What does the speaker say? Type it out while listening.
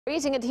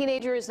Raising a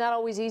teenager is not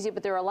always easy,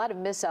 but there are a lot of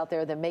myths out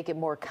there that make it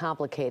more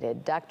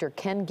complicated. Dr.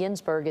 Ken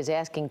Ginsburg is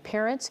asking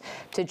parents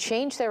to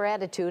change their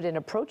attitude and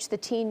approach the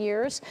teen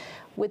years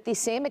with the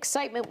same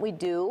excitement we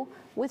do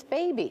with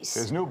babies.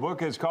 His new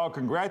book is called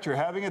Congrats, You're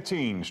Having a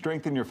Teen.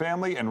 Strengthen Your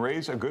Family and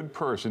Raise a Good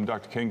Person.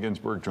 Dr. Ken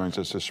Ginsburg joins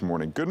us this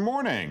morning. Good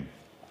morning.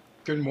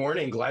 Good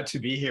morning. Glad to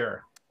be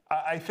here.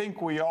 I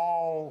think we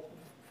all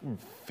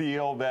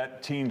feel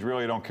that teens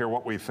really don't care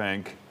what we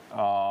think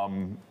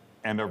and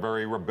are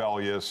very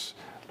rebellious.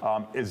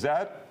 Is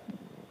that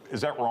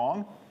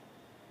wrong?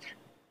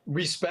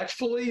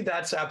 Respectfully,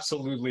 that's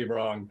absolutely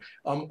wrong.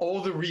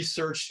 All the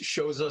research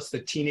shows us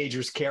that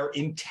teenagers care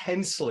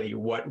intensely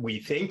what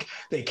we think.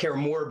 They care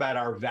more about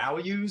our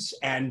values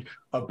and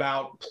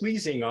about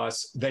pleasing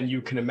us than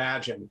you can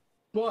imagine.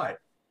 But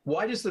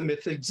why does the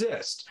myth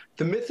exist?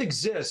 The myth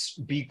exists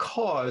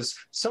because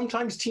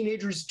sometimes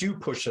teenagers do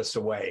push us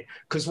away.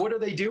 Because what are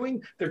they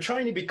doing? They're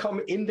trying to become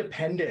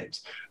independent.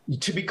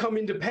 To become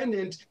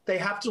independent, they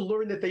have to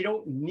learn that they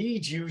don't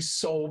need you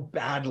so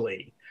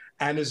badly.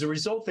 And as a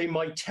result, they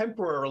might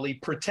temporarily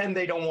pretend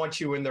they don't want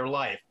you in their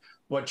life.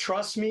 But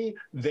trust me,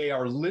 they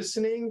are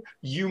listening.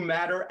 You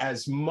matter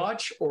as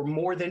much or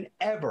more than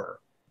ever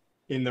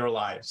in their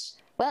lives.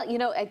 Well, you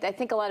know, I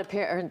think a lot of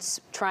parents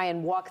try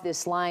and walk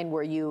this line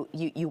where you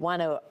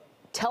want to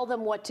tell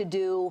them what to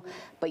do,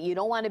 but you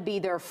don't want to be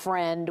their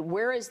friend.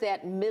 Where is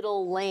that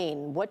middle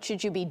lane? What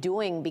should you be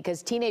doing?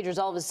 Because teenagers,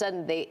 all of a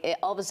sudden,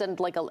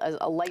 like a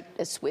light,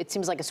 it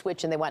seems like a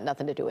switch, and they want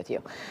nothing to do with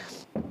you.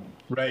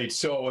 Right.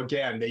 So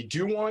again, they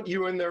do want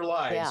you in their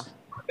lives. Yeah.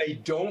 They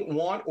don't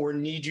want or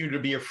need you to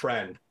be a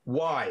friend.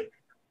 Why?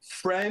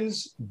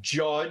 Friends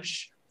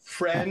judge.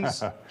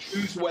 Friends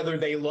choose whether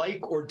they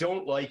like or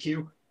don't like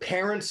you.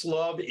 Parents'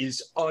 love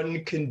is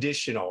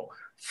unconditional.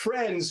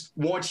 Friends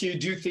want you to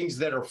do things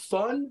that are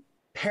fun.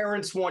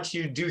 Parents want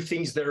you to do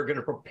things that are going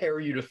to prepare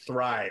you to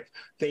thrive.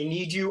 They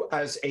need you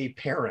as a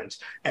parent.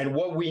 And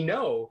what we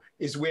know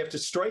is we have to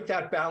strike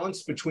that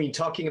balance between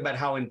talking about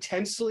how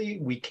intensely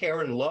we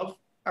care and love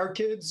our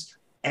kids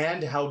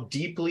and how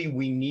deeply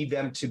we need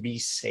them to be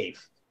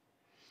safe.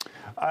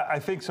 I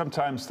think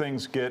sometimes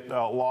things get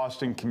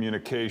lost in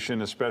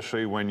communication,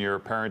 especially when you're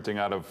parenting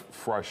out of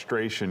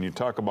frustration. You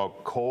talk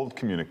about cold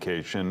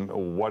communication.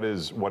 What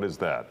is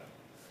that?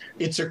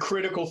 It's a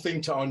critical thing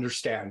to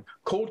understand.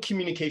 Cold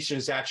communication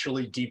is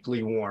actually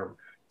deeply warm.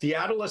 The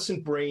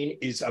adolescent brain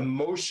is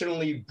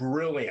emotionally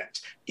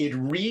brilliant. It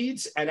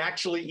reads and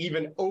actually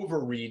even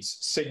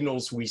overreads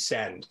signals we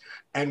send.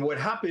 And what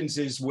happens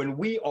is when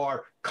we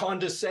are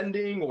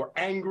condescending or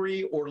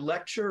angry or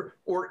lecture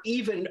or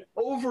even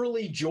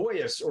overly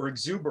joyous or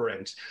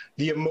exuberant,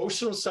 the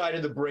emotional side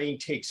of the brain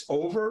takes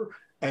over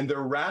and the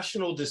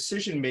rational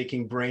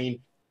decision-making brain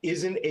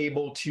isn't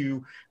able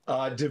to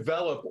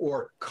develop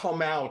or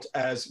come out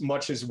as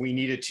much as we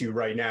need it to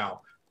right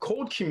now.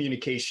 Cold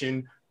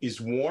communication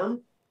is warm,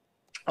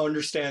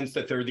 understands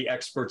that they're the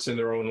experts in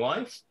their own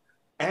life,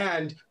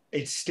 and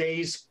it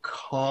stays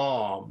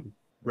calm,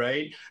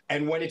 right?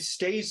 And when it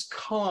stays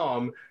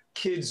calm,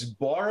 kids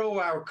borrow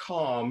our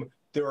calm,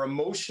 their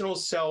emotional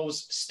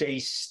selves stay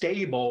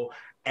stable,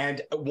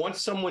 and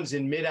once someone's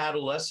in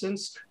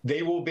mid-adolescence,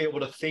 they will be able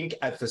to think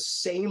at the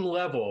same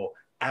level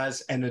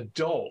as an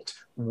adult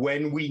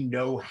when we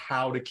know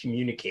how to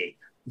communicate.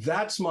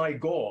 That's my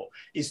goal,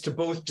 is to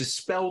both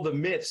dispel the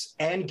myths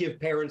and give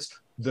parents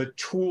the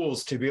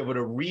tools to be able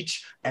to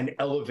reach and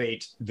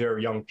elevate their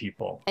young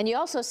people. And you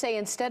also say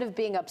instead of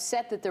being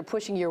upset that they're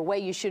pushing your way,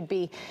 you should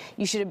be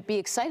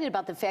excited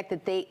about the fact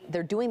that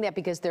they're doing that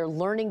because they're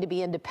learning to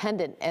be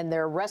independent and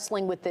they're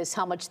wrestling with this,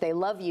 how much they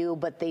love you,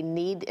 but they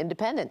need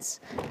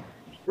independence.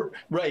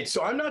 Right.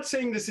 So I'm not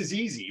saying this is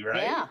easy,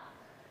 right? Yeah.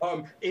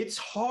 It's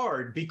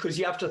hard because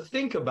you have to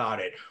think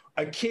about it.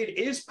 A kid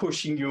is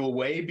pushing you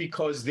away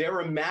because they're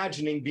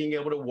imagining being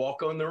able to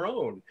walk on their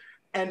own.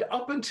 And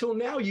up until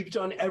now, you've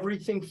done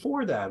everything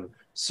for them.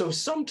 So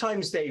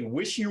sometimes they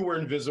wish you were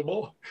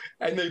invisible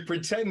and they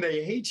pretend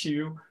they hate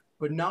you,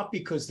 but not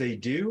because they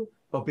do,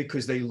 but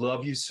because they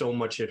love you so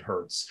much it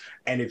hurts.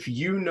 And if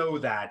you know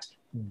that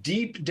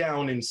deep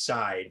down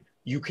inside,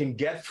 you can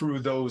get through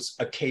those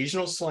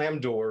occasional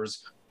slam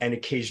doors and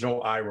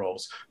occasional eye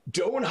rolls.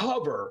 Don't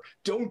hover.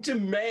 Don't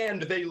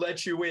demand they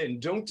let you in.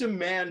 Don't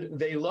demand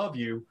they love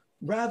you.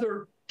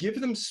 Rather, give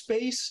them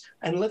space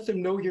and let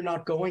them know you're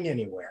not going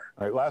anywhere.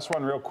 All right, last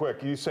one real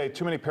quick. You say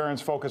too many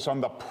parents focus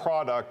on the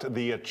product,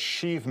 the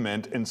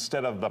achievement,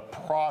 instead of the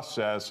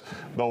process,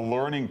 the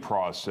learning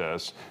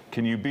process.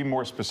 Can you be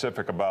more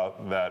specific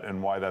about that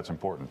and why that's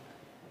important?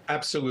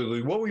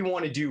 Absolutely. What we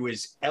want to do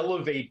is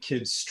elevate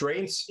kids'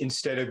 strengths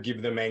instead of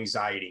give them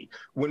anxiety.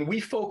 When we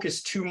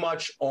focus too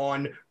much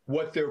on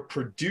what they're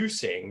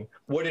producing,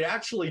 what it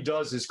actually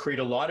does is create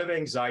a lot of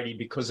anxiety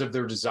because of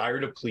their desire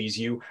to please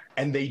you,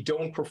 and they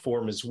don't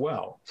perform as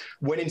well.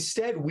 When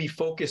instead we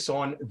focus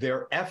on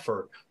their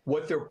effort,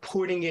 what they're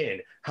putting in,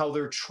 how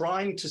they're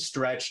trying to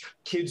stretch,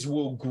 kids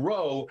will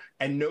grow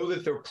and know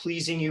that they're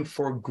pleasing you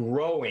for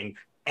growing,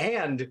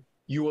 and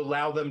you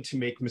allow them to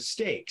make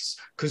mistakes.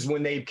 Because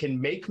when they can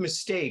make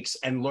mistakes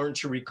and learn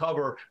to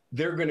recover,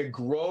 they're going to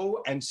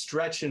grow and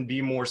stretch and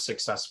be more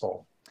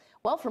successful.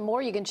 Well, for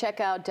more, you can check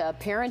out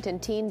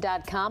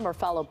parentandteen.com or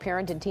follow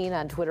Parent and Teen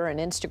on Twitter and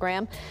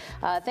Instagram.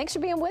 Thanks for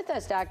being with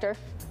us, Doctor.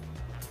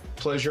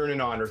 Pleasure and an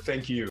honor.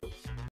 Thank you.